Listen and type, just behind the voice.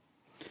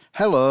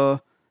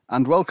Hello,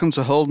 and welcome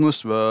to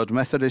Holderness Road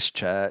Methodist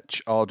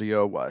Church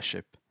audio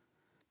worship.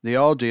 The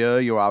audio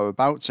you are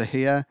about to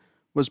hear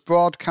was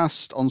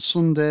broadcast on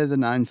Sunday the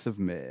 9th of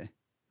May.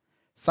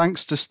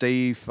 Thanks to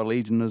Steve for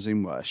leading us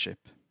in worship.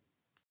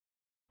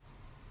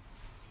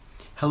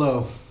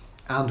 Hello,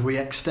 and we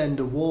extend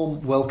a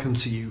warm welcome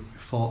to you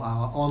for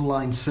our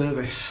online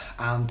service,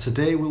 and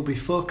today we'll be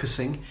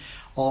focusing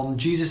on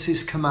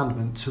Jesus'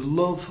 commandment to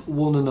love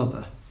one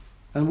another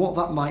and what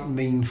that might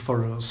mean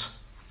for us.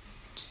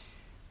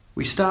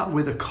 We start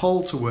with a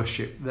call to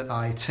worship that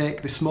I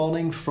take this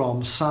morning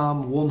from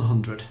Psalm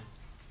 100.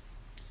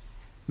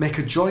 Make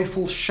a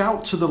joyful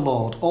shout to the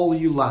Lord, all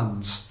you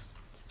lands.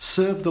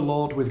 Serve the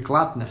Lord with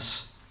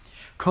gladness.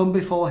 Come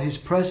before his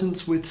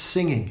presence with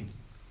singing.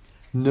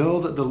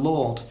 Know that the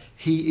Lord,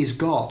 he is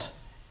God.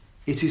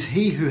 It is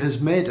he who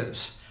has made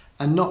us,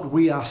 and not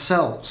we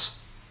ourselves.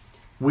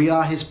 We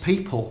are his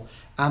people,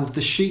 and the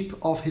sheep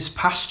of his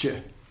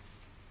pasture.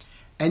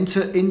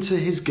 Enter into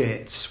his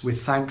gates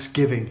with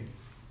thanksgiving,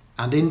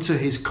 and into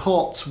his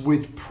courts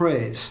with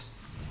praise.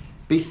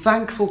 Be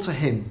thankful to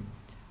him,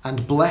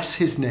 and bless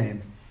his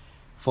name,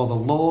 for the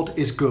Lord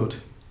is good.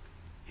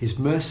 His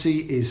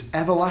mercy is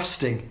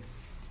everlasting,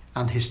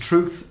 and his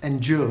truth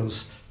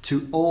endures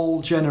to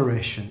all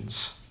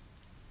generations.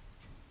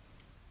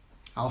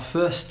 Our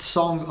first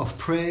song of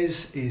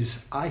praise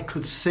is I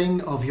Could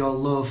Sing of Your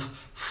Love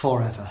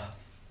Forever.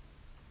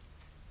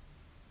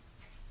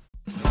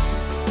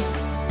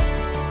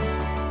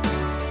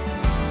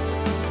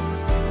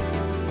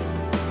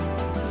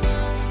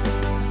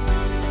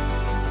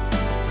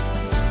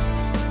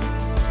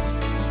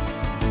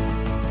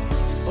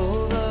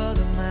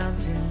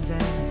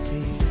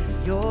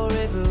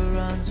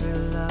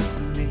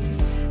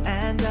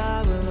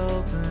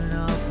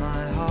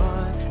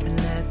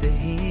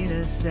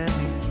 Set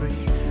me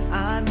free.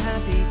 I'm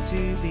happy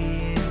to be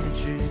in the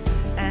truth,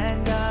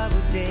 and I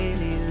will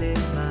daily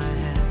lift my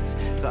hands,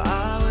 for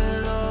I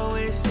will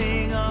always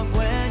sing of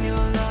when your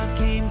love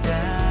came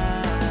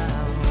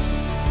down.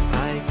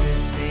 I could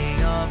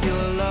sing of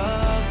your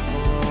love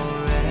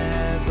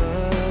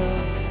forever.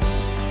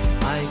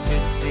 I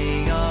could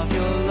sing of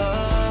your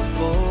love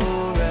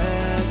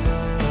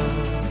forever.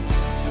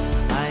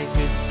 I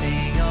could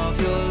sing of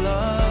your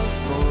love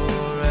forever.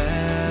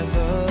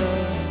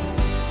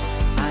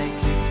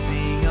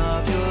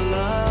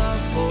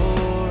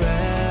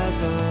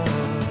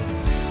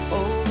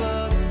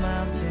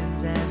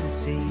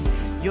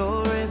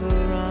 Your river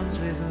runs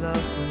with love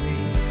for me,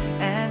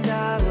 and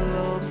I will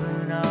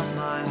open up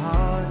my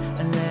heart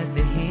and let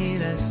the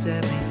healer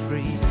set me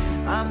free.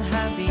 I'm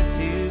happy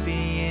to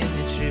be in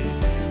the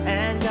truth,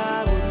 and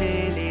I will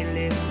daily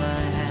lift my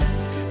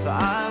hands, for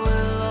I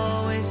will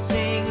always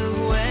sing of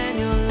when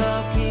your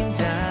love came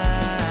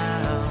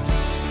down.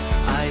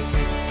 I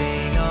could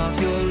sing of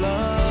your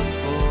love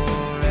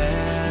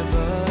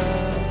forever.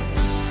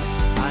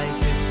 I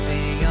could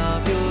sing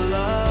of your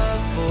love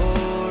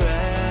forever.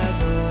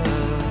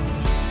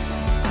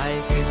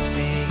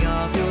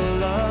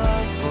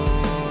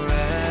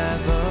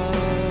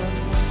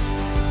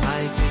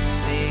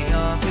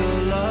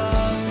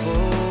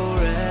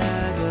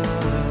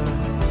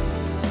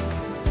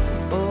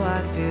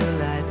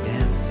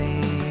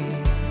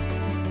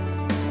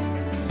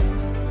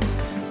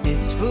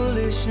 It's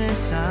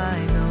foolishness,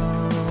 I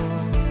know,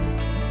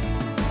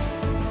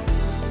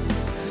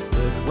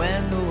 but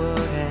when the world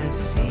has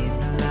seen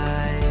the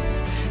light,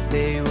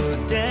 they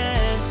will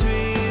dance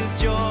with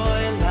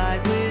joy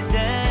like we're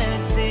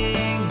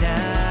dancing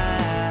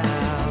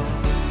now.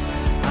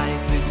 I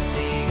could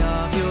sing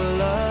of your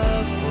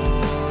love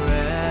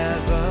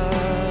forever.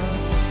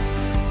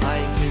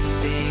 I could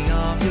sing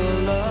of your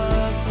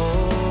love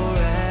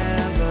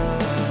forever.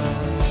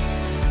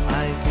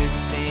 I could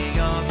sing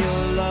of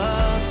your love.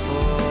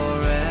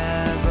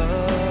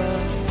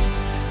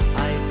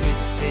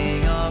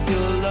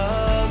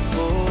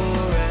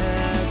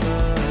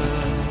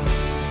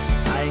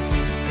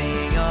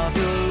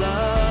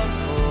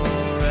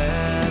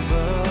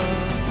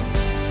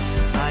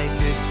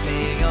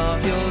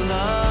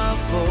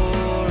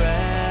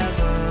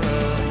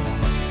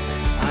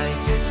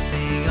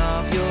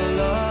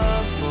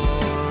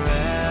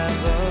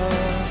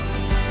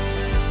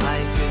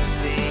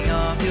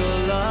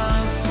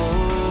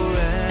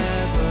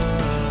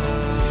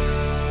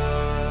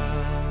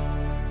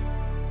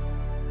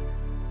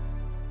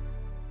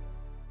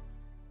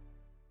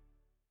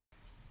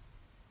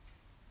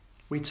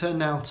 We turn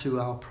now to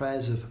our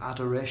prayers of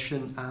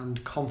adoration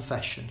and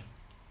confession.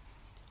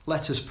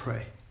 Let us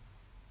pray.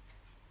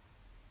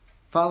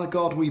 Father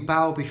God, we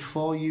bow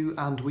before you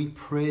and we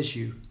praise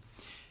you,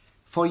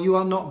 for you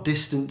are not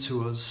distant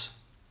to us,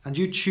 and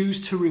you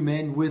choose to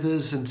remain with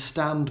us and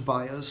stand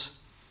by us.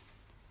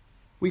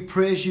 We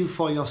praise you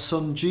for your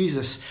Son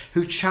Jesus,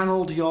 who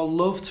channeled your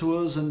love to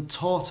us and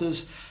taught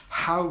us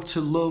how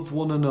to love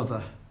one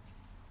another.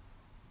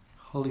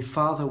 Holy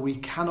Father, we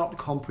cannot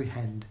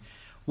comprehend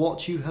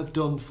what you have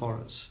done for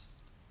us,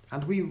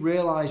 and we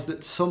realise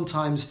that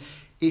sometimes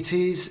it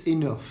is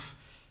enough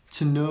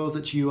to know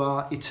that you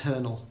are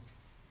eternal.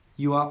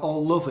 You are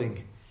all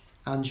loving,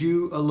 and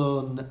you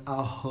alone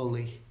are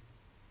holy.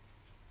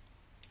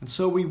 And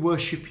so we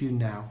worship you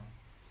now.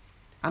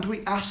 And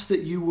we ask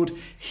that you would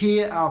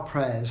hear our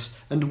prayers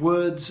and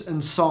words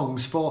and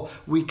songs, for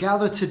we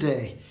gather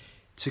today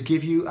to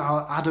give you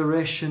our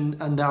adoration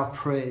and our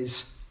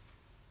praise.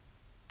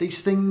 These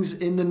things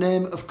in the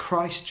name of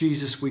Christ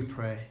Jesus we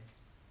pray.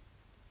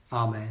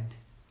 Amen.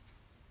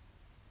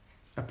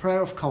 A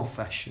prayer of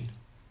confession.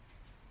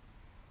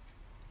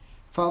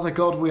 Father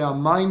God, we are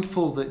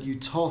mindful that you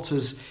taught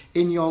us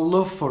in your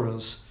love for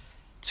us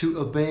to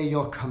obey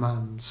your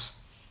commands,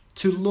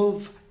 to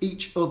love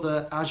each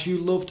other as you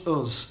loved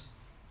us.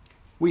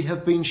 We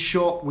have been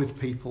short with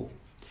people.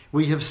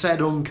 We have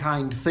said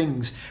unkind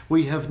things.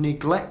 We have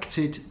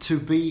neglected to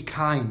be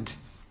kind.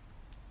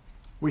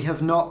 We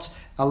have not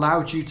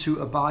allowed you to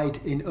abide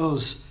in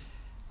us,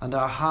 and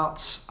our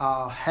hearts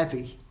are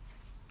heavy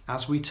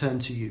as we turn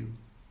to you,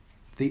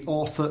 the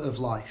author of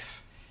life,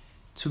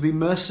 to be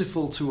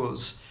merciful to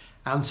us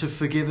and to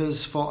forgive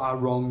us for our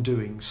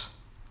wrongdoings.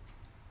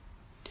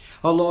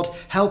 Oh Lord,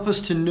 help us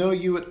to know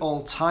you at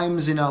all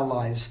times in our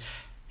lives.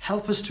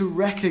 Help us to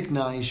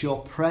recognise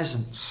your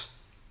presence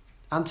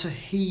and to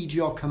heed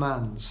your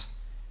commands,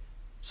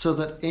 so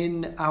that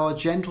in our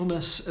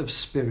gentleness of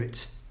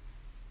spirit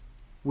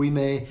we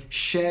may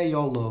share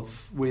your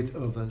love with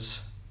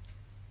others.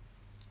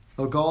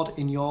 O God,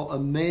 in your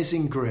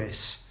amazing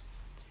grace,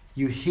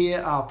 you hear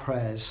our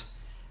prayers,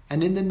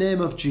 and in the name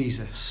of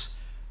Jesus,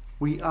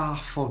 we are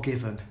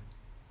forgiven.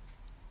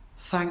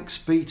 Thanks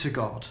be to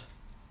God.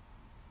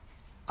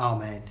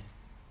 Amen.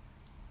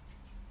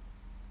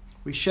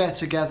 We share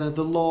together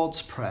the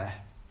Lord's Prayer.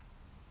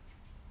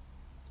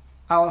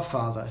 Our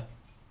Father,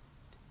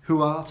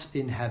 who art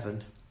in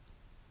heaven,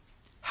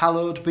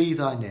 hallowed be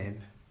thy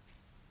name.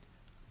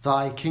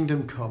 Thy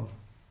kingdom come.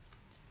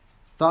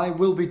 Thy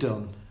will be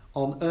done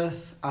on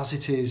earth as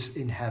it is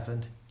in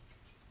heaven.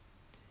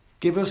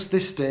 Give us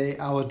this day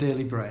our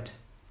daily bread,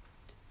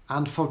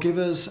 and forgive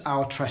us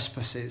our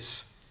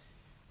trespasses,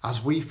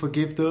 as we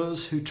forgive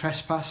those who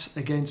trespass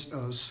against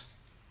us.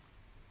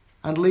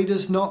 And lead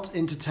us not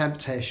into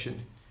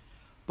temptation,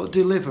 but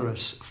deliver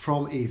us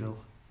from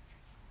evil.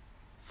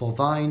 For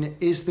thine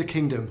is the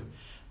kingdom,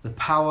 the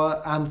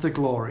power and the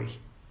glory,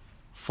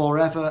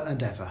 forever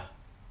and ever.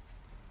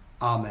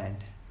 Amen.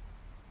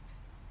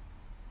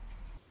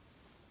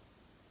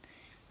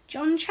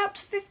 John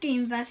chapter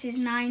 15 verses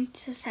 9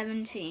 to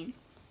 17.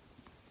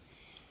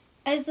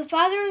 As the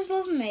Father has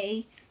loved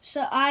me,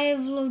 so I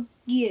have loved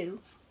you.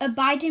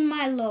 Abide in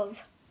my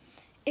love.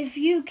 If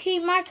you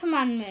keep my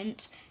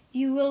commandments,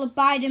 you will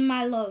abide in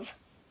my love,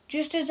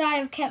 just as I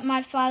have kept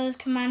my Father's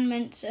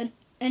commandments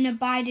and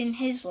abide in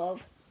his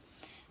love.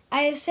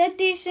 I have said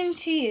these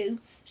things to you,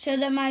 so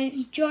that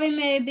my joy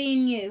may be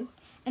in you,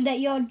 and that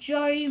your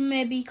joy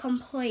may be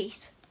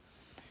complete.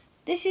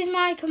 This is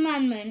my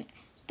commandment,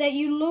 that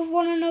you love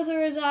one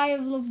another as I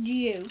have loved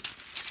you.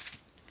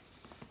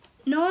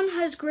 No one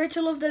has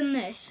greater love than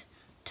this,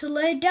 to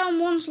lay down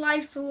one's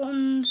life for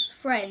one's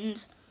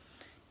friends.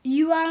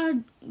 You are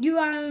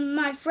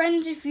my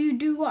friends if you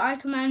do what I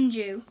command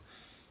you.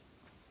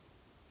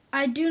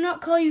 I do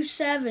not call you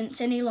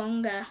servants any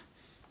longer,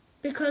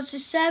 because the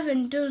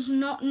servant does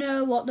not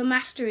know what the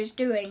master is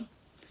doing.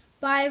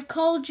 But I have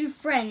called you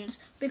friends,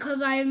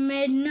 because I have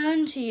made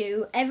known to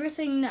you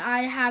everything that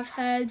I have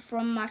heard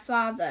from my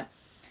Father.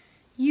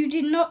 You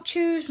did not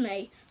choose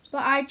me,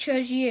 but I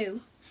chose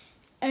you,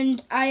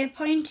 and I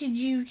appointed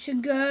you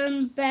to go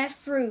and bear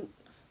fruit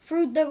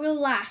that will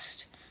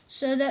last,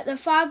 so that the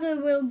Father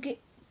will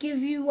give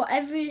you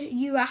whatever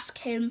you ask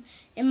him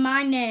in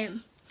my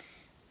name.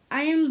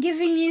 I am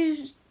giving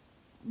you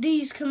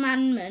these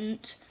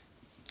commandments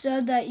so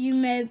that you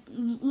may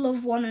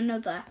love one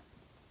another.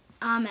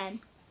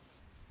 Amen.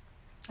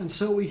 And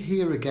so we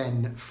hear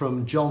again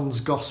from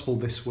John's Gospel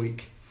this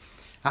week,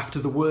 after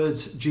the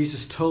words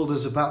Jesus told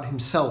us about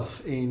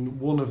himself in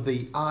one of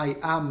the I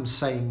am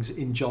sayings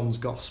in John's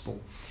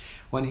Gospel,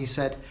 when he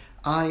said,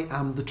 I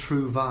am the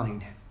true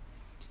vine.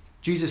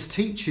 Jesus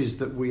teaches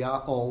that we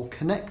are all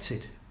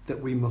connected,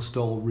 that we must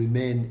all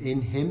remain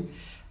in him,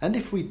 and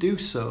if we do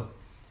so,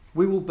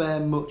 we will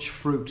bear much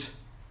fruit.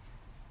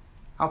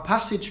 Our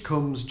passage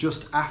comes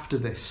just after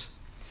this,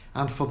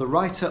 and for the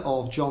writer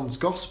of John's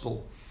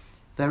Gospel,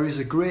 there is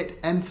a great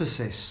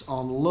emphasis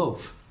on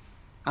love,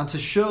 and to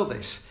show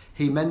this,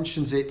 he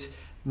mentions it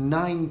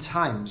 9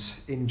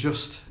 times in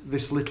just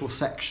this little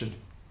section.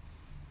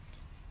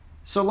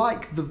 So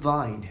like the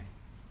vine,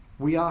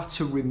 we are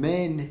to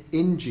remain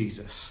in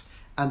Jesus,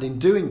 and in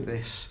doing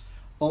this,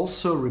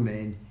 also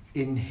remain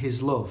in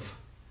his love.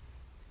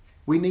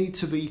 We need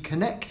to be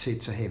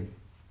connected to him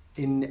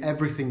in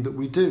everything that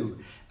we do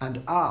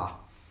and are.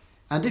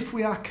 And if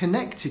we are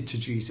connected to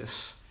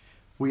Jesus,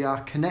 we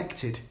are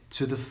connected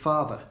to the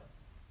Father,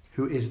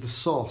 who is the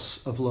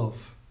source of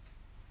love.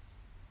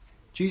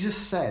 Jesus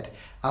said,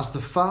 as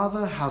the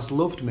Father has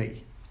loved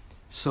me,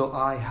 so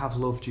I have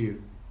loved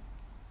you.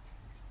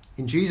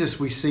 In Jesus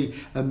we see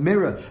a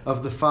mirror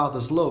of the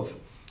Father's love,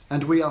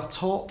 and we are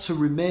taught to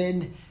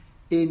remain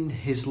in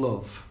his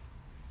love.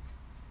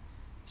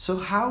 So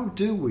how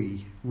do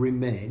we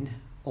remain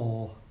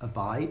or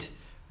abide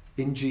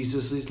in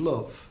Jesus'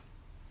 love?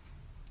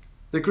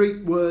 The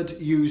Greek word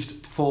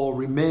used for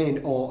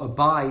remain or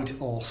abide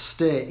or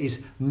stay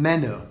is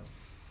meno.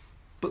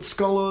 But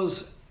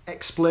scholars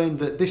explain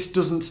that this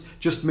doesn't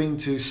just mean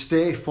to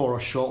stay for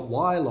a short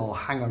while or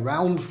hang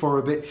around for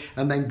a bit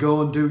and then go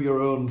and do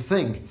your own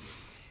thing.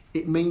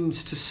 It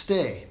means to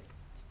stay,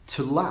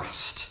 to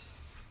last,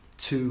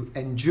 to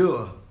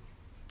endure,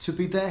 to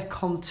be there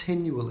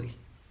continually.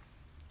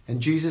 And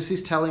Jesus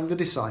is telling the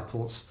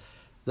disciples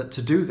that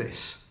to do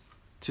this,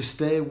 to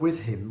stay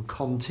with him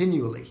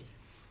continually,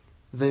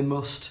 they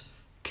must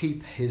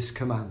keep his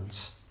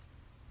commands.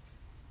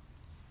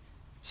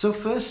 So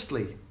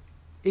firstly,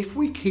 if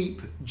we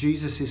keep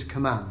Jesus'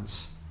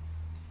 commands,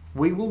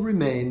 we will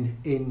remain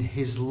in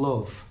his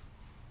love.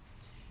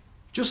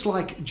 Just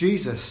like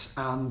Jesus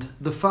and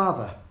the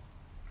Father.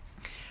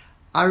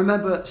 I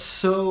remember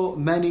so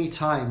many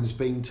times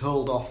being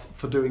told off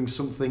for doing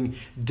something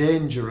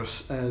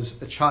dangerous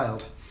as a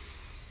child.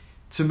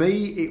 To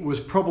me, it was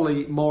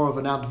probably more of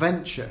an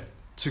adventure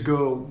to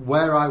go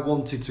where I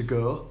wanted to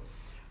go,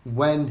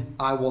 when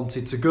I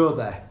wanted to go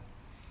there.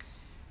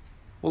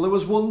 Well, there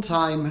was one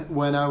time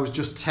when I was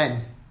just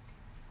 10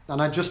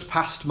 and I just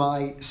passed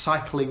my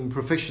cycling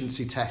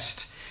proficiency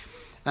test,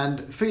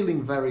 and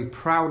feeling very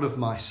proud of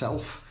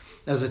myself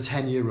as a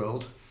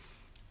 10-year-old,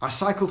 I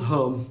cycled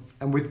home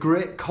and with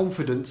great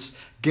confidence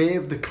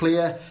gave the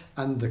clear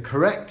and the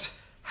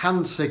correct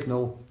hand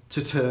signal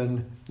to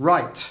turn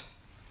right,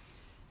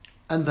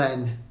 and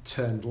then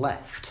turned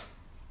left,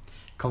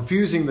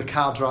 confusing the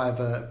car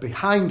driver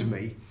behind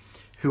me,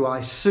 who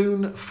I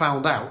soon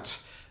found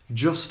out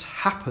just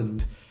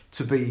happened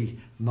to be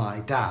my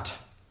dad.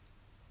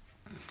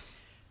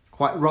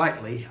 Quite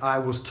rightly, I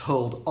was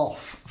told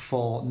off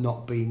for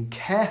not being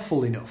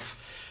careful enough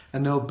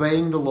and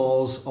obeying the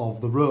laws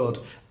of the road,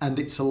 and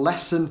it's a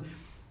lesson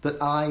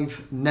that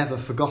I've never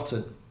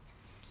forgotten.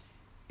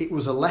 It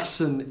was a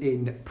lesson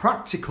in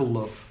practical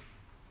love.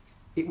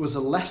 It was a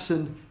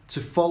lesson to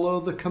follow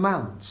the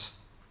commands,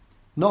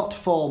 not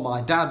for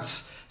my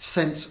dad's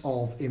sense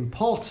of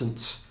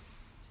importance,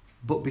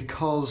 but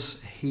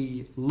because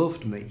he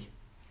loved me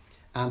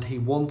and he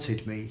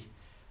wanted me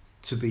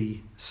to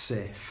be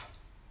safe.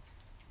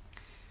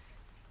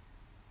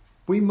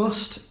 We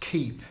must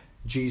keep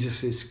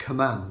Jesus'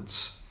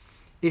 commands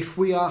if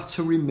we are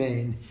to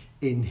remain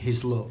in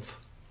his love.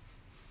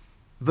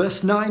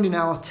 Verse 9 in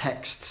our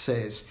text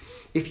says,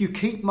 "If you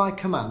keep my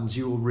commands,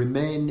 you will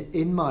remain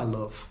in my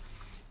love,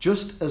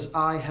 just as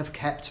I have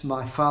kept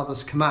my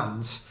Father's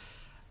commands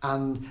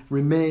and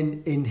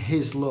remain in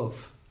his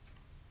love."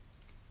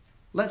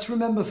 Let's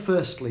remember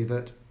firstly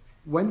that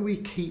when we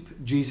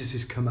keep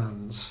Jesus'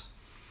 commands,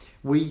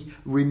 we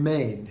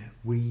remain,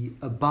 we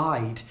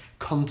abide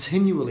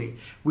continually,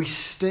 we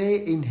stay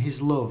in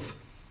his love,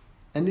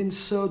 and in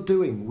so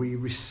doing we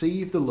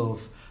receive the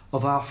love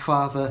of our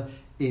Father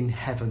in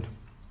heaven.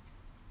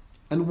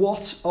 And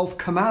what of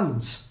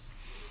commands?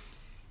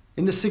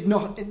 In the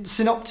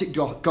Synoptic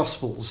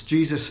Gospels,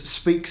 Jesus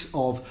speaks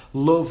of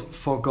love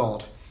for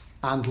God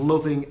and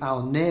loving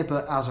our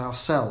neighbour as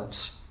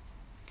ourselves.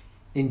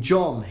 In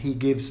John, he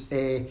gives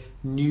a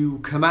new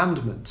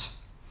commandment.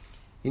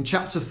 In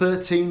chapter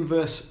 13,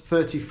 verse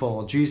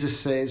 34, Jesus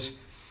says,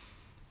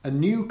 "A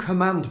new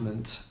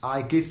commandment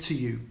I give to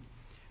you,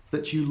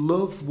 that you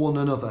love one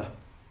another.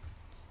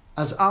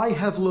 As I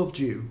have loved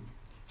you,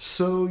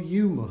 so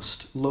you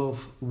must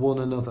love one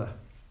another."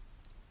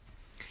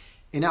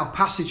 In our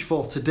passage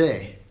for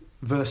today,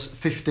 verse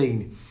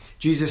 15,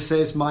 Jesus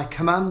says, "My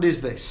command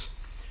is this,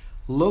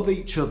 love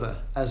each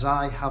other as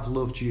I have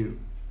loved you."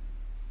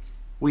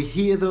 We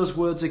hear those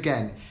words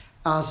again,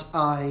 "as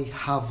I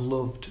have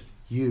loved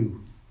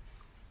you."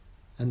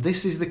 And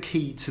this is the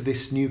key to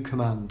this new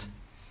command.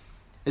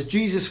 As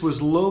Jesus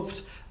was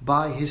loved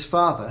by his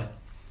Father,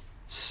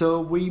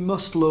 so we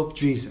must love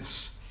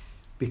Jesus,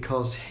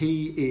 because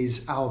he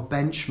is our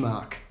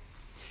benchmark.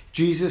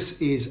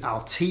 Jesus is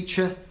our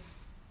teacher,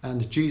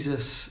 and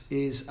Jesus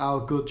is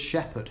our good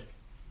shepherd,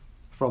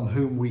 from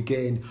whom we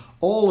gain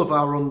all of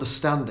our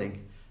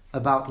understanding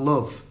about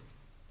love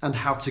and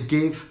how to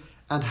give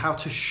and how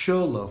to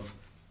show love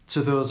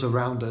to those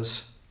around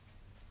us.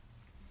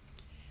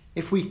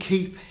 If we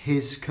keep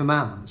his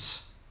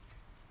commands,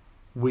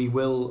 we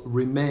will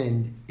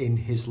remain in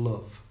his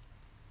love.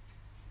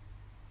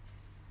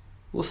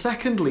 Well,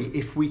 secondly,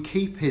 if we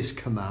keep his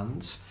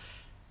commands,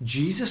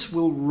 Jesus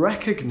will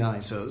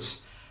recognise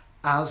us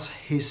as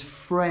his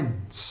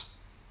friends.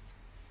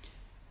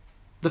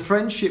 The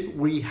friendship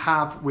we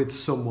have with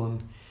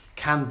someone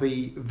can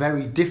be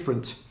very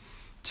different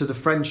to the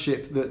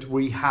friendship that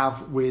we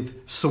have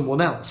with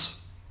someone else.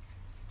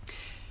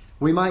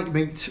 We might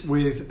meet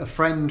with a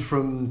friend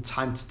from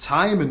time to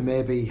time and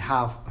maybe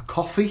have a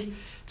coffee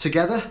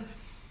together.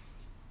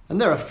 And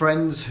there are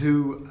friends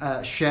who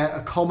share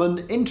a common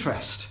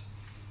interest.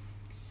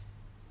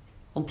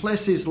 On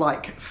places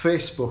like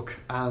Facebook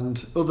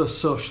and other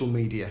social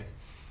media,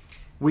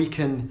 we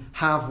can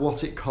have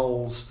what it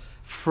calls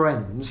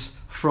friends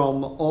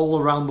from all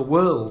around the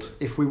world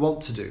if we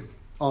want to do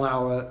on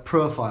our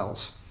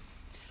profiles.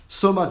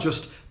 Some are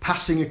just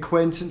passing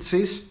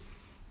acquaintances,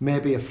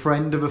 maybe a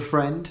friend of a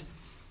friend.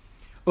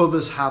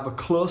 Others have a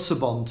closer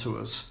bond to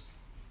us.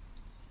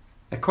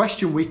 A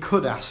question we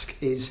could ask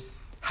is,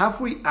 have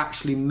we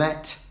actually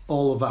met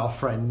all of our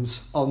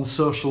friends on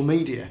social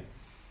media?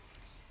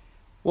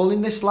 Well,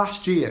 in this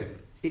last year,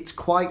 it's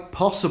quite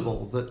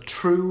possible that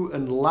true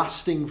and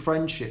lasting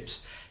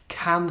friendships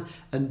can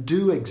and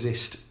do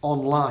exist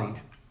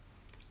online.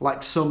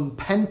 Like some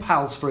pen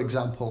pals, for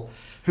example,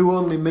 who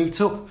only meet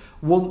up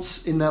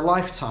once in their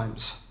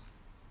lifetimes.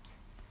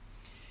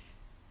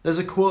 There's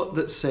a quote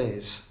that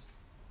says,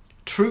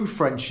 "True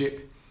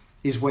friendship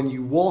is when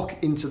you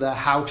walk into their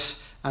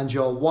house and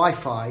your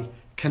Wi-Fi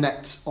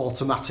connects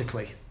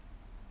automatically."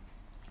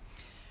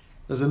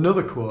 There's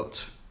another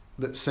quote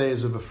that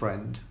says of a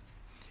friend,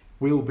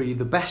 "We'll be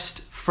the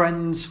best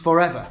friends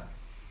forever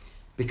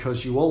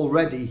because you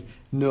already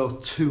know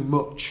too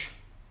much."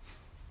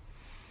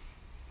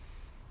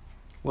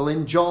 Well,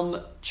 in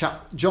John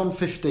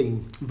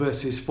 15,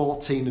 verses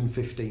 14 and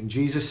 15,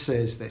 Jesus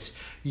says this,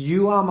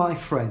 "You are my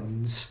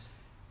friends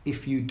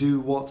if you do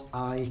what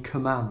I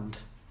command.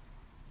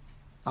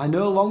 I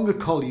no longer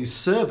call you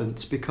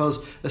servants because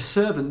a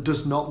servant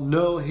does not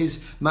know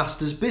his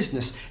master's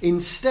business.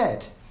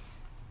 Instead,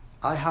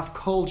 I have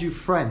called you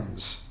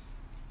friends,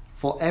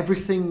 for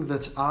everything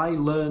that I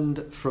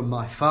learned from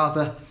my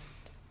Father,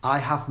 I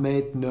have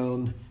made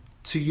known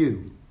to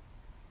you."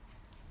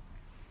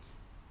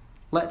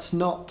 Let's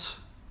not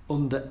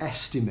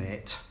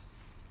underestimate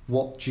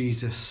what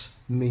Jesus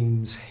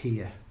means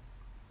here.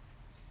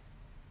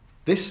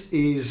 This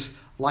is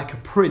like a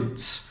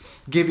prince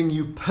giving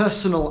you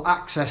personal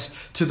access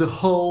to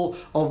the whole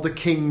of the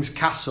king's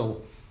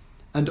castle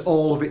and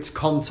all of its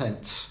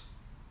contents.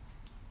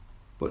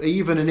 But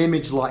even an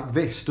image like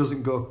this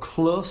doesn't go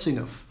close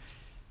enough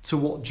to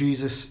what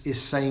Jesus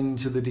is saying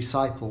to the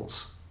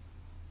disciples.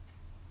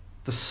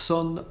 The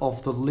Son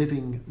of the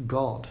living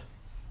God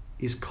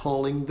is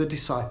calling the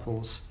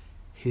disciples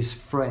his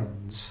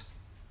friends.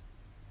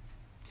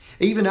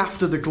 Even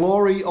after the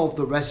glory of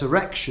the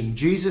resurrection,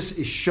 Jesus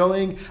is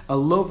showing a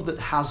love that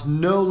has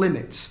no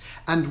limits,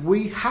 and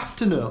we have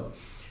to know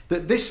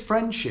that this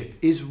friendship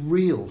is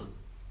real.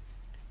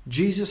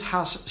 Jesus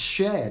has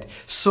shared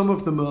some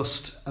of the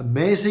most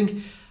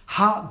amazing,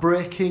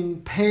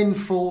 heartbreaking,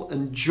 painful,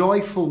 and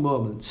joyful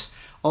moments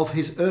of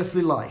his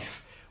earthly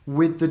life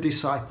with the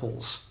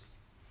disciples.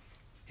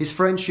 His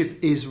friendship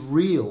is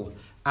real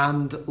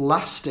and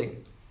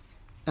lasting,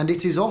 and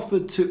it is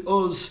offered to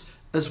us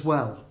as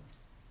well.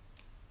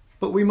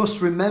 But we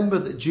must remember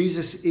that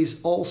Jesus is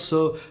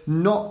also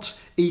not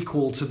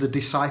equal to the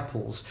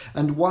disciples,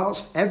 and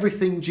whilst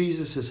everything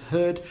Jesus has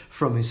heard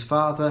from his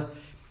Father,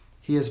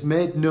 he has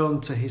made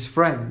known to his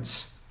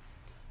friends,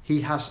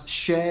 he has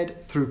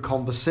shared through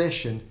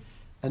conversation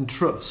and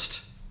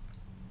trust.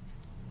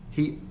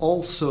 He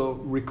also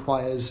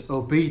requires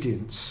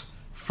obedience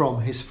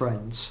from his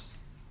friends.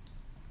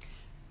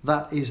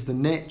 That is the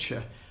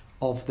nature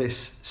of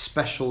this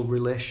special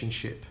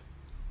relationship.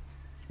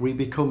 We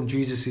become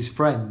Jesus'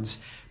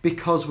 friends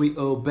because we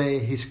obey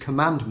his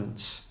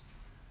commandments.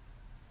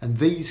 And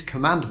these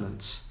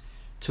commandments,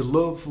 to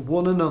love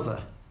one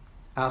another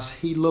as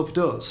he loved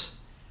us,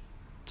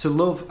 to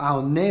love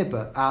our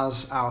neighbour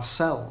as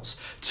ourselves,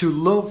 to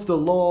love the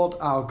Lord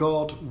our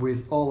God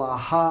with all our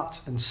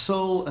heart and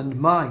soul and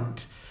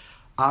mind,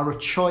 are a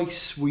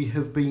choice we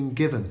have been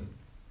given.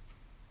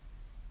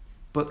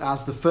 But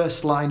as the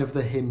first line of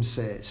the hymn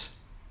says,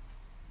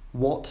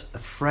 what a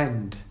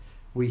friend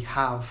we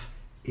have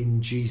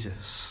in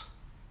Jesus.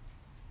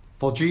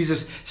 For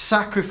Jesus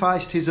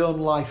sacrificed his own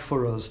life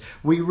for us.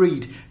 We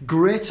read,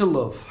 "Greater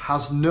love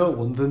has no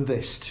one than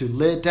this, to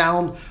lay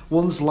down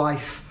one's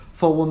life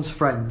for one's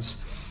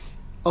friends."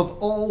 Of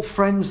all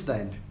friends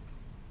then,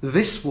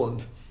 this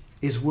one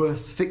is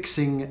worth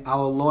fixing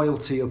our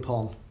loyalty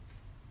upon.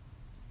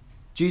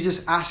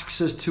 Jesus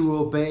asks us to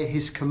obey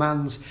his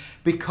commands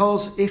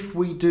because if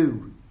we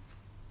do,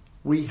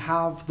 we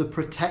have the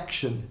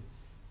protection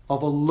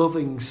of a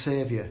loving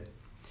Saviour.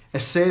 A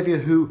Saviour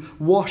who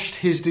washed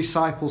his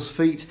disciples'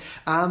 feet,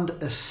 and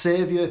a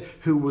Saviour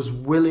who was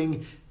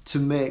willing to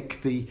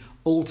make the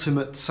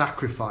ultimate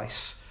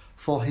sacrifice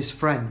for his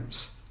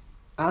friends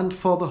and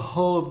for the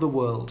whole of the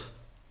world.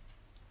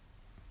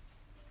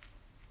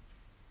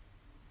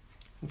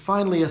 And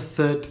finally, a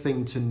third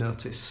thing to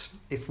notice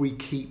if we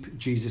keep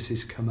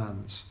Jesus'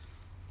 commands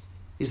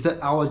is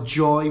that our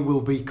joy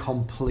will be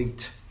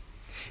complete.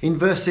 In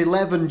verse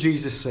 11,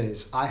 Jesus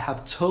says, "I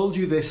have told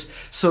you this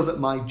so that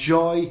my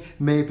joy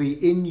may be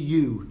in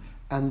you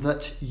and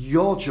that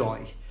your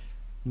joy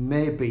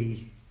may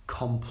be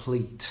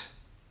complete."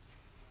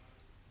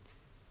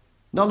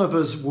 None of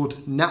us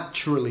would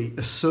naturally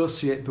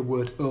associate the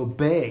word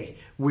obey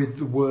with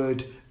the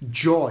word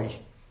joy.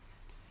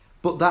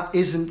 But that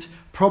isn't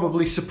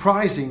probably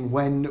surprising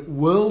when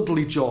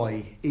worldly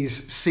joy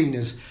is seen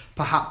as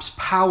perhaps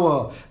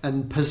power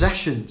and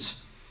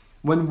possessions,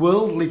 when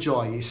worldly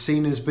joy is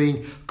seen as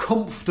being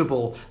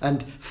comfortable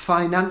and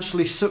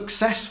financially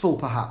successful,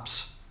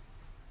 perhaps.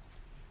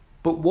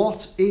 But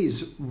what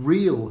is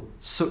real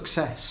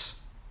success?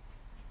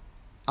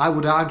 I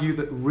would argue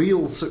that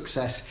real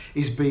success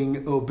is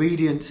being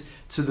obedient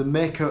to the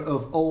Maker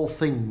of all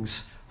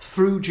things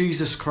through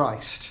Jesus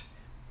Christ.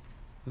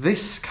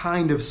 This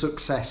kind of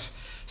success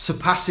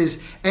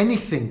surpasses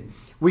anything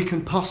we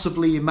can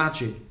possibly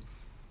imagine,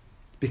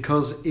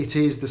 because it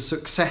is the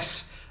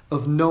success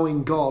of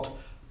knowing God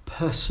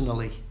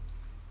personally.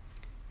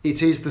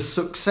 It is the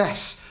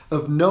success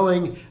of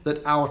knowing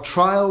that our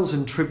trials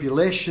and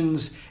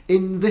tribulations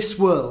in this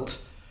world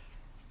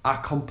are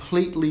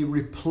completely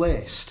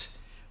replaced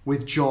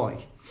with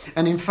joy.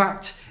 And in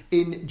fact,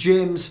 in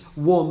James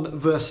 1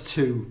 verse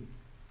 2,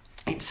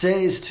 it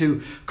says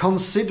to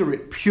consider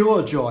it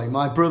pure joy,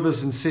 my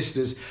brothers and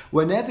sisters,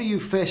 whenever you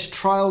face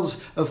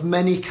trials of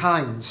many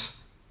kinds.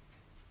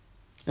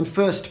 And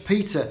 1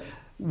 Peter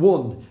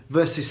 1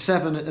 verses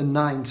 7 and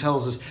 9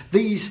 tells us,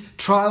 these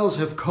trials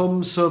have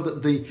come so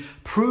that the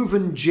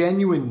proven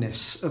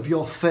genuineness of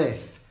your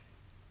faith,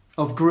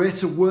 of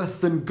greater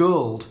worth than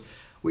gold,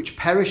 which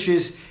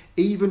perishes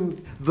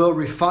even though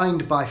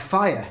refined by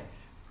fire,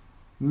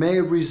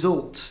 may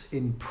result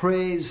in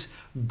praise,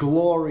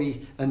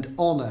 glory and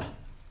honour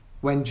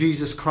when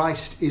Jesus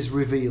Christ is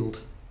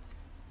revealed.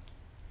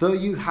 Though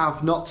you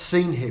have not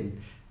seen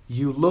him,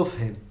 you love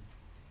him.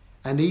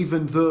 And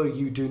even though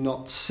you do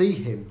not see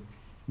him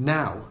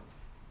now,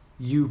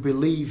 you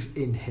believe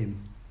in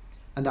him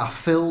and are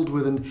filled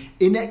with an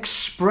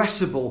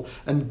inexpressible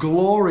and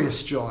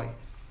glorious joy,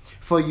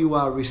 for you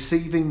are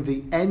receiving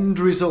the end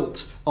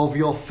result of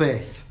your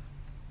faith,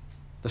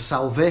 the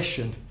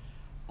salvation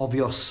of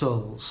your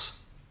souls.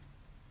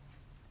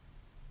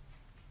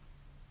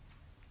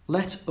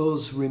 Let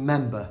us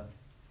remember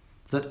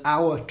that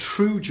our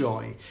true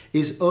joy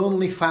is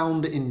only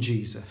found in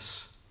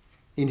Jesus,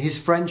 in his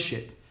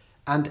friendship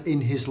and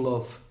in his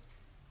love.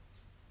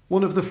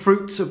 One of the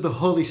fruits of the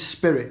Holy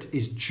Spirit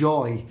is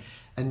joy,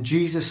 and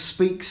Jesus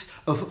speaks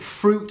of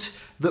fruit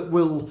that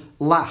will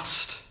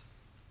last.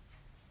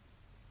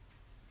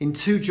 In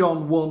 2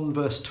 John 1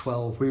 verse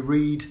 12 we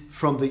read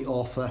from the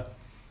author,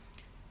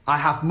 I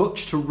have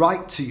much to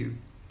write to you,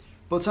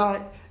 but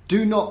I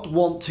do not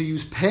want to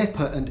use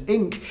paper and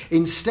ink.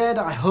 Instead,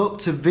 I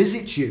hope to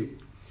visit you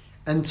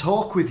and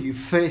talk with you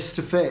face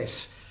to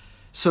face,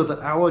 so that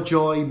our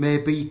joy may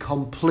be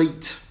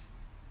complete.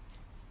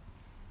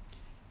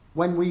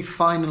 When we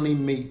finally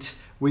meet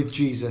with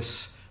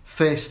Jesus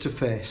face to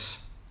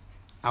face,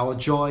 our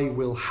joy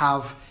will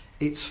have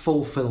its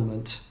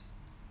fulfillment.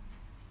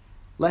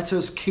 Let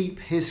us keep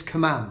his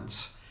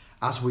commands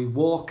as we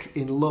walk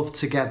in love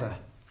together.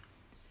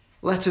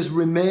 Let us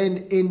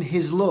remain in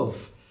his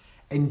love,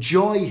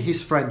 enjoy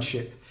his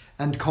friendship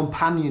and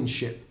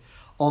companionship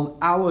on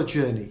our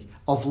journey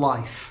of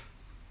life,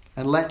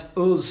 and let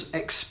us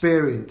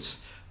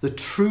experience the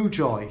true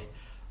joy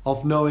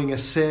of knowing a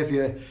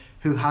Saviour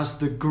who has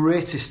the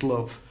greatest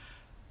love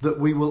that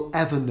we will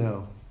ever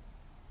know.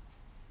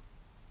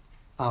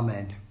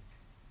 Amen.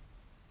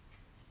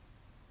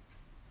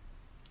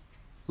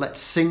 Let's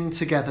sing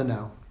together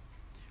now.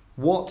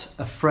 What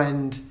a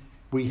friend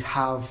we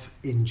have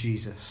in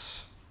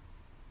Jesus.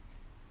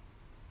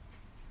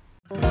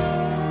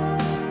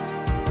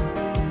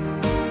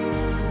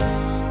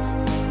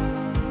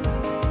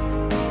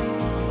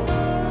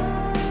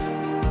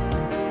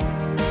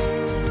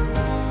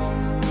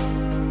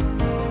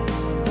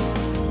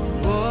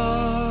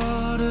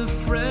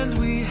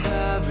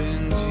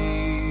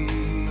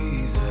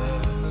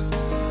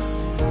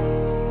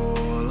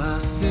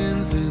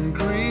 And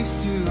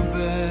griefs to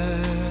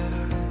bear.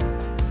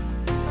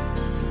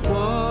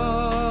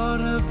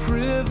 What a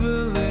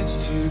privilege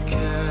to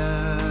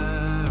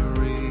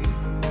carry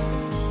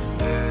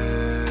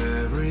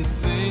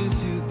everything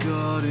to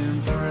God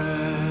in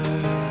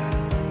prayer.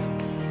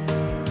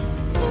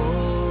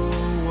 Oh,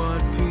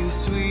 what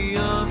peace we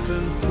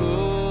often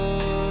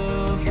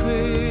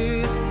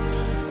forfeit.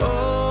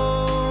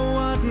 Oh,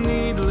 what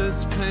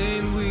needless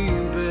pain we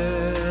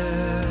bear.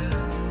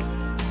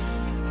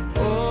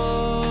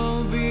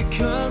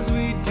 Because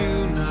we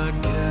do not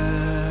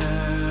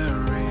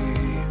carry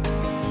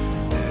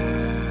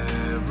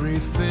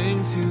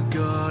everything to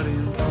God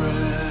in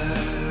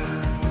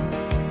prayer.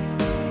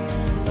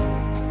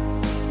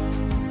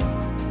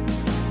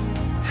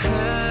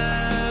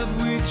 Have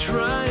we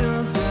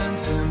trials and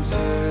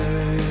temptations?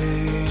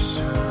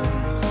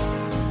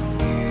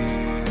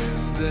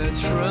 Is there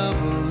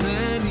trouble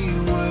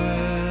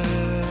anywhere?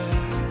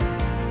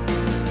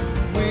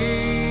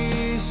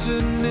 We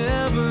should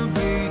never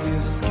be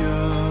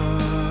discouraged.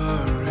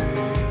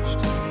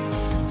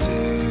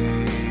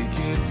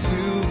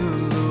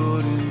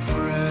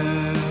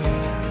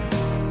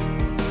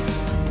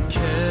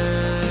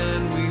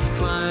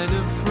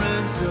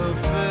 So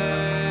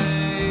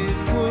faithful,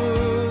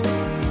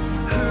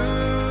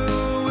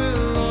 who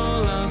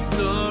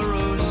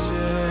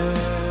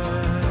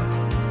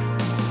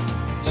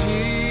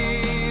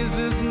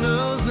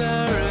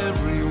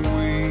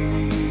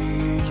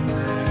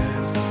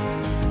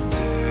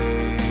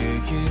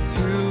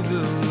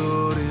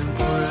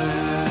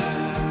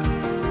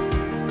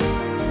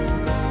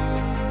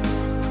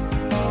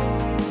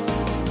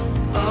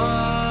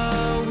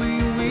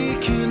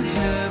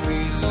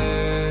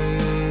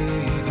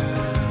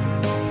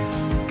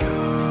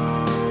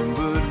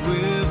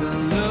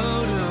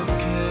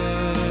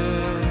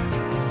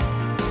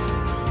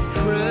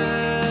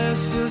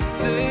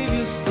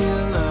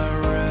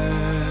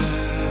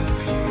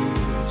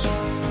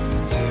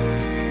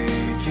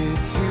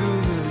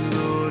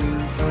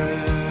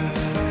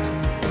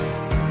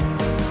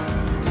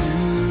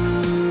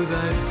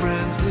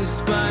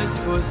despise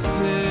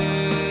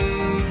forsake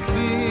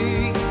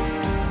thee.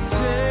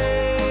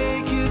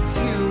 Take it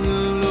to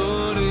the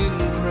Lord in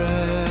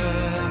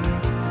prayer.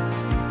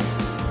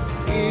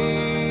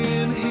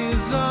 In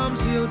his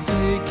arms he'll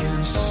take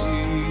and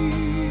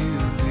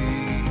shield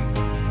thee.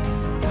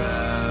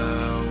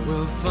 Thou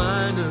wilt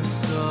find a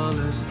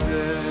solace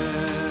there.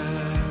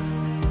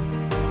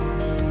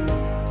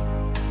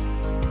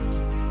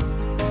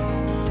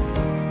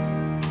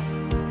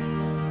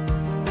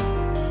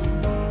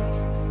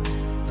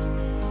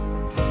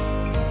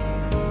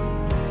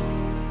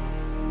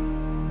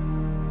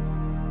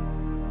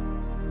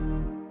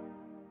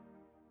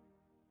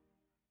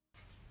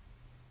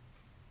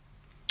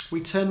 We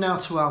turn now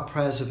to our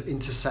prayers of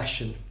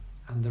intercession,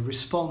 and the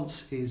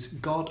response is,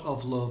 God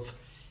of love,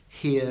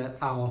 hear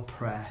our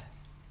prayer.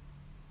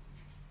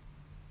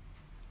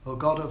 O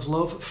God of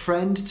love,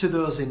 friend to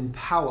those in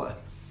power,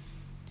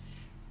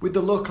 with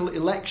the local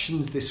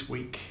elections this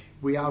week,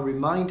 we are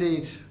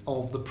reminded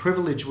of the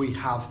privilege we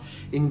have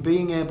in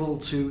being able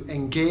to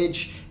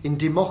engage in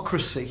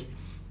democracy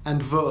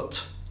and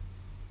vote.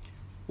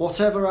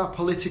 Whatever our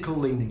political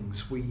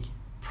leanings, we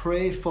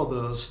pray for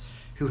those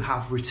who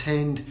have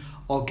retained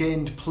or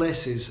gained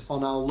places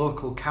on our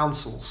local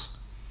councils.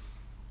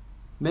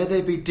 May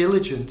they be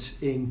diligent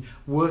in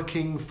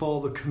working for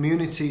the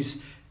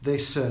communities they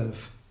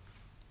serve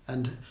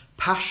and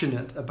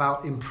passionate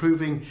about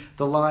improving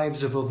the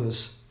lives of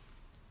others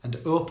and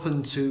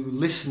open to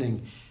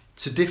listening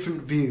to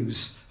different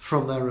views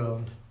from their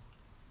own.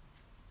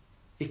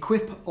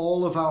 Equip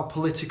all of our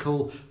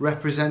political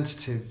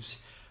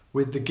representatives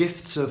with the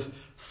gifts of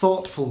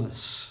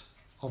thoughtfulness,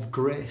 of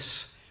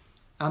grace,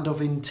 and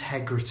of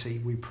integrity,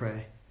 we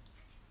pray.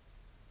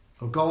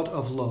 O God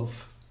of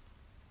love,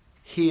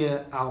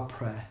 hear our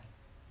prayer.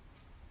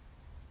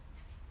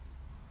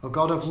 O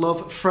God of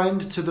love,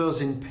 friend to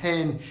those in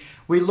pain,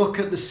 we look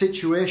at the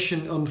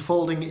situation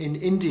unfolding in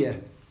India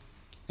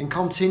and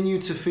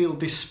continue to feel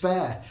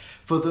despair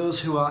for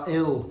those who are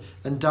ill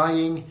and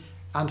dying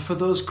and for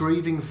those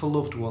grieving for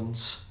loved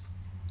ones.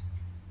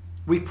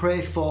 We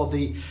pray for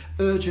the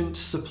urgent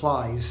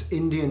supplies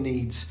India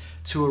needs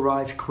to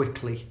arrive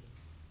quickly.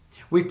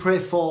 We pray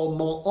for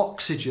more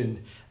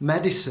oxygen,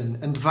 medicine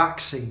and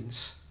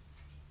vaccines.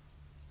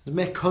 And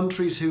may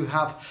countries who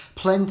have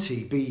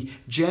plenty be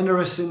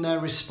generous in their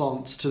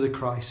response to the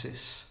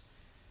crisis.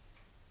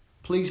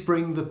 Please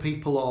bring the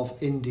people of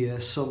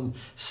India some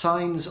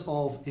signs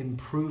of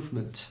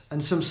improvement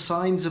and some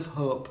signs of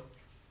hope.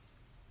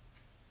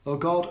 O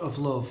God of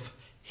love,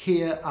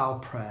 hear our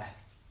prayer.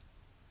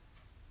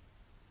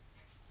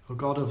 O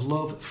God of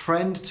love,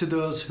 friend to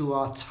those who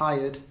are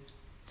tired.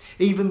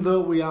 Even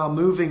though we are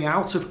moving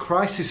out of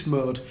crisis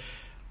mode,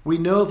 we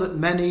know that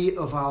many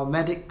of our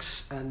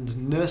medics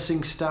and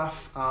nursing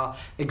staff are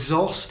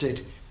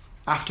exhausted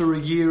after a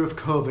year of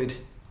COVID.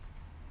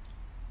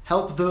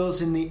 Help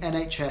those in the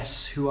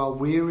NHS who are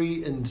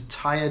weary and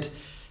tired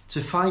to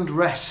find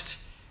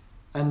rest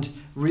and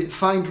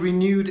find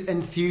renewed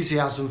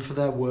enthusiasm for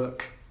their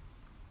work.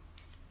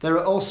 There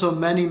are also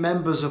many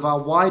members of our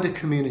wider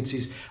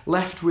communities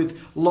left with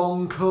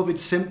long COVID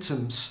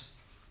symptoms,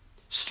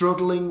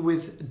 struggling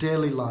with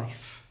daily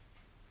life.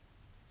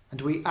 And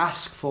we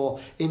ask for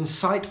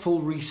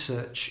insightful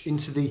research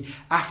into the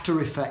after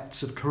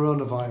effects of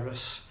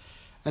coronavirus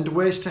and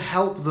ways to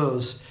help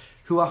those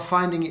who are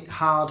finding it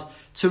hard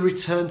to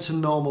return to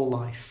normal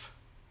life.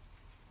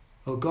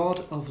 O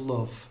God of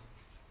love,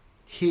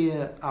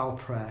 hear our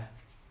prayer.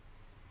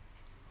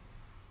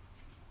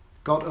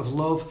 God of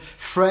love,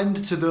 friend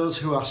to those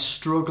who are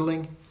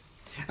struggling,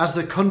 as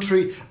the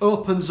country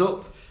opens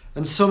up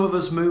and some of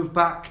us move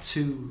back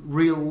to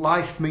real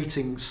life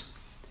meetings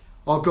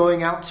or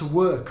going out to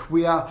work,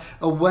 we are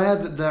aware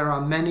that there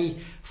are many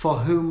for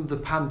whom the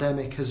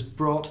pandemic has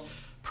brought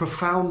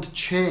profound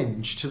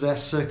change to their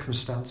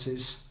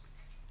circumstances.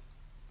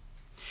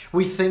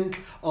 We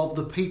think of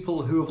the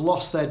people who have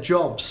lost their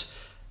jobs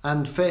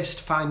and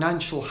faced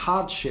financial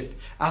hardship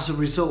as a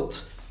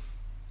result,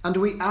 and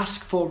we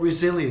ask for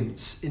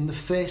resilience in the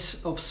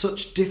face of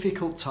such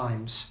difficult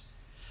times.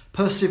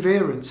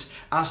 Perseverance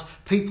as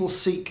people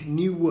seek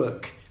new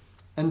work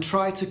and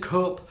try to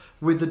cope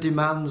with the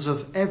demands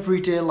of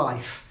everyday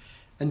life,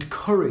 and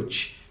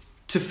courage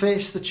to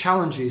face the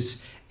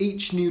challenges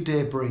each new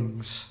day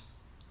brings.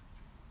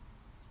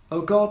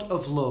 O God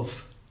of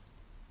love,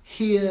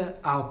 hear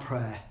our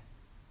prayer.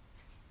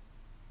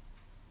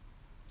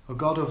 O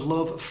God of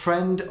love,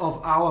 friend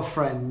of our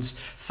friends,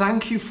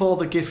 thank you for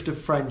the gift of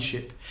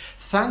friendship.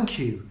 Thank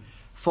you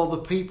for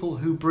the people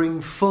who bring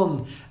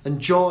fun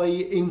and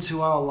joy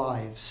into our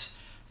lives.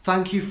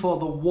 Thank you for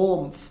the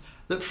warmth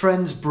that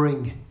friends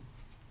bring.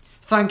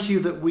 Thank you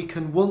that we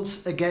can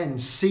once again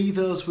see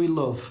those we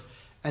love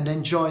and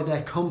enjoy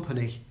their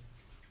company.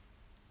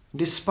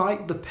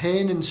 Despite the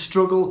pain and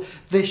struggle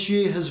this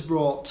year has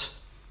brought,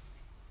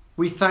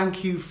 we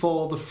thank you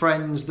for the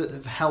friends that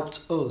have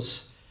helped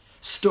us,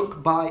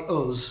 stuck by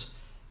us,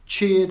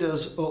 cheered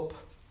us up,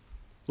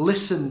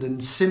 listened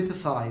and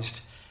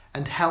sympathised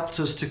and helped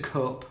us to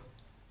cope.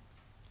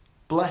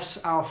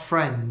 Bless our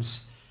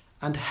friends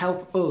and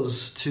help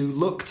us to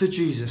look to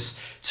Jesus,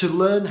 to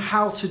learn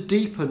how to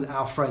deepen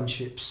our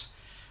friendships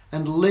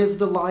and live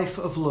the life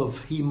of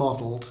love he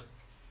modelled.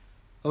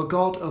 O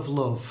God of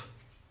love,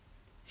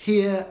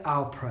 hear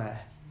our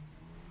prayer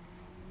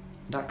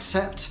and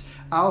accept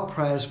our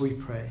prayers, we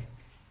pray,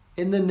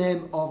 in the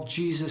name of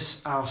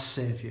Jesus our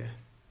Saviour.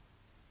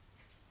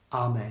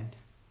 Amen.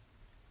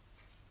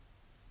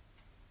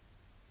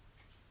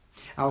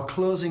 Our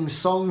closing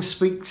song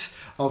speaks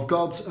of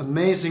God's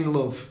amazing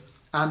love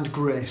and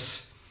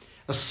grace,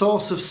 a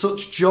source of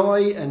such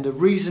joy and a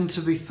reason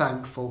to be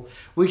thankful.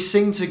 We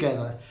sing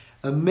together,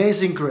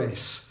 Amazing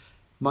Grace,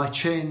 My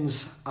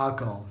Chains Are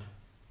Gone.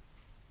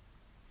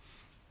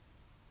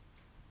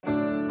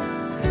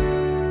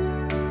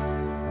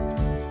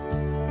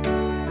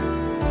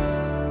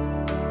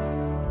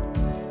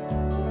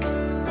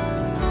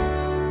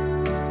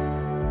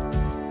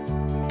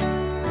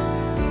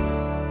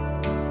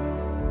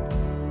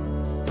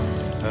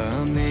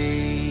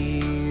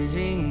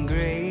 Amazing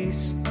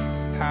grace,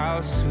 how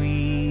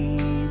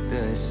sweet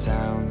the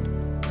sound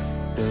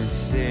that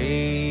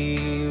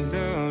saved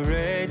a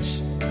wretch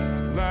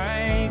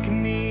like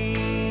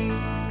me.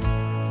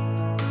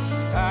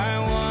 I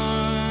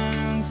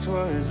once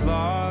was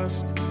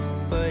lost,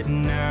 but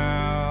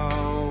now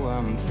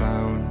I'm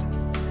found.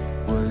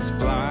 Was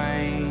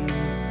blind,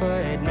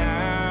 but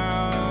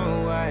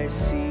now I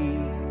see.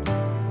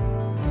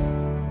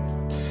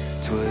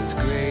 'Twas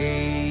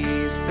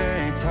grace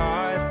that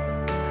taught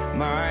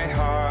my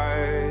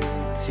heart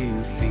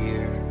to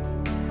fear,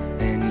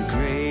 and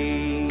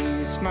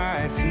grace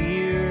my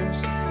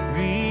fears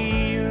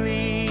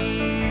relieved.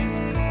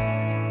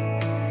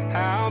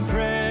 How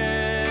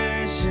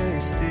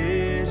precious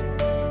did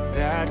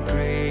that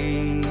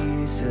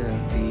grace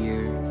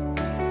appear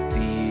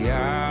the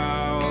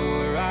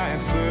hour I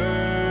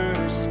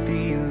first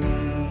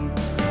believed.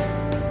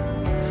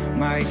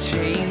 My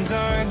chains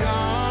are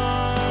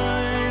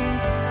gone,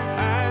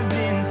 I've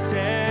been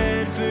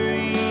set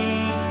free.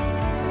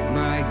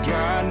 My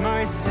God,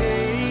 my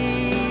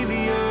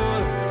Savior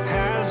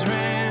has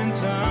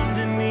ransomed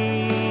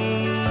me.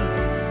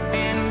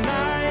 And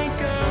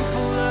like a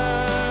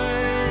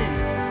flood,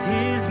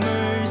 His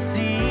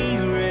mercy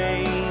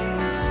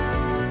reigns.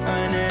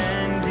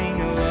 Unending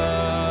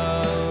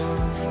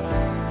love,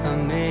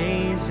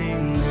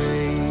 amazing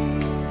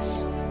grace.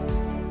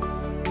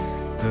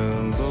 The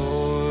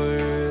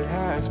Lord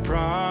has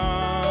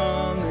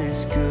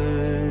promised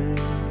good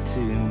to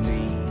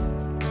me.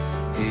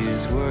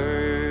 His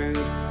word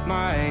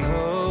my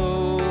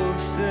hope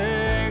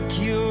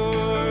secures.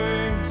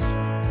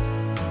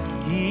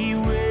 He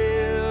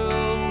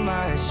will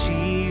my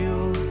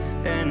shield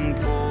and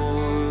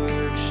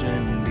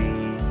portion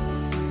be,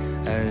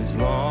 as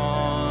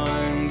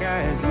long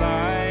as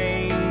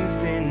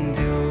life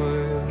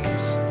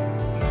endures.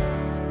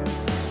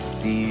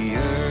 The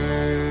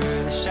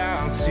earth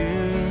shall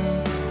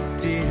soon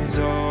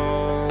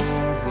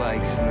dissolve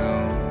like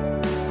snow.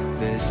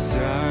 The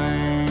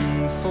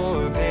sun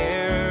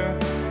forbear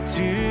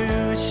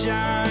to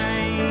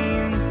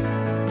shine,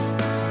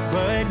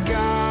 but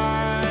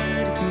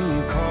God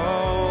who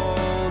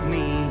called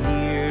me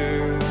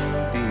here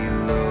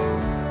below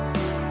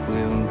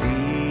will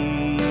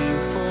be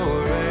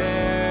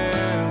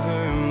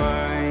forever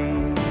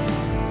mine.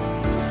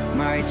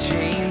 My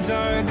chains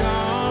are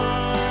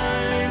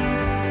gone,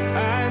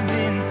 I've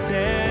been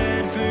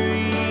set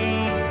free.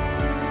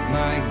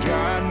 My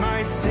God,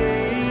 my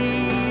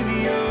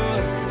Savior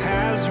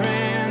has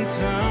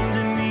ransomed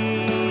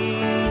me.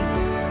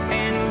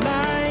 And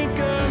like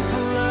a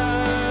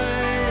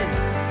flood,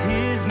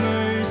 His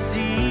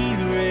mercy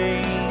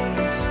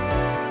reigns.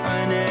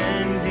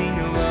 Unending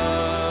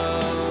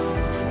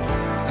love,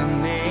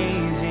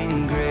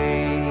 amazing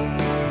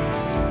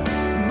grace.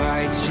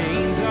 My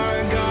chains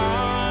are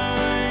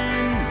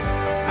gone,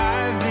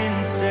 I've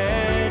been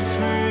set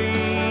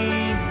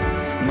free.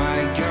 My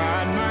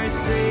God, my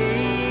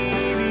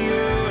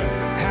Savior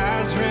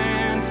has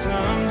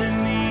ransomed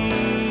me.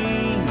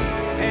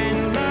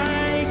 And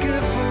like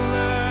a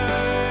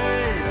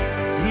flood,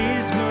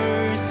 His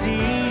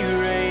mercy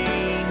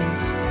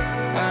reigns.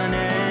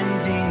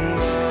 Unending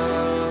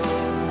love,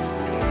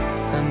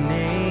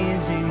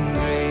 amazing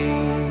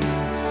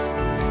grace.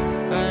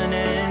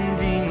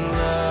 Unending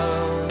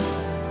love,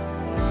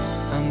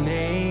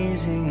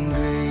 amazing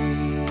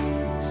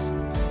grace.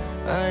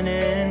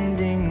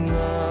 Unending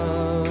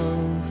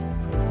love,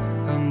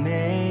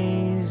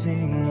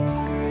 amazing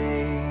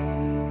grace.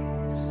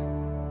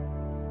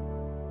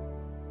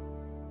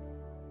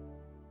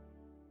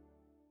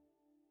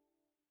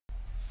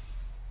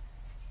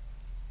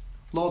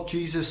 Lord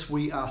Jesus,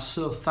 we are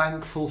so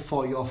thankful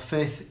for your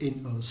faith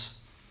in us,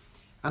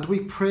 and we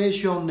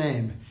praise your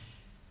name,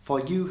 for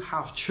you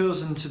have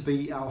chosen to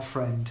be our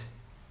friend.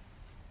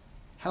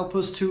 Help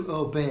us to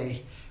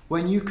obey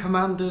when you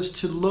command us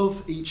to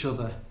love each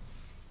other,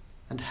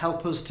 and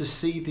help us to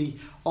see the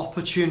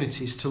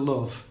opportunities to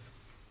love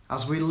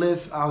as we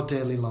live our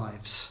daily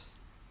lives.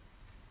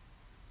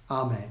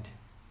 Amen.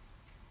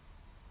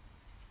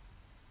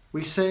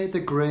 We say the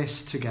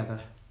grace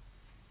together.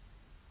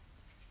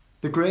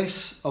 The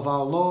grace of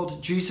our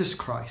Lord Jesus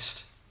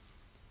Christ,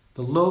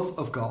 the love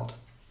of God,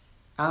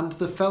 and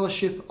the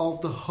fellowship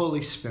of the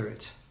Holy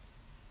Spirit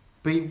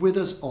be with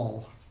us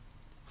all,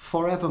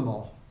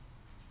 forevermore.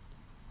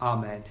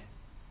 Amen.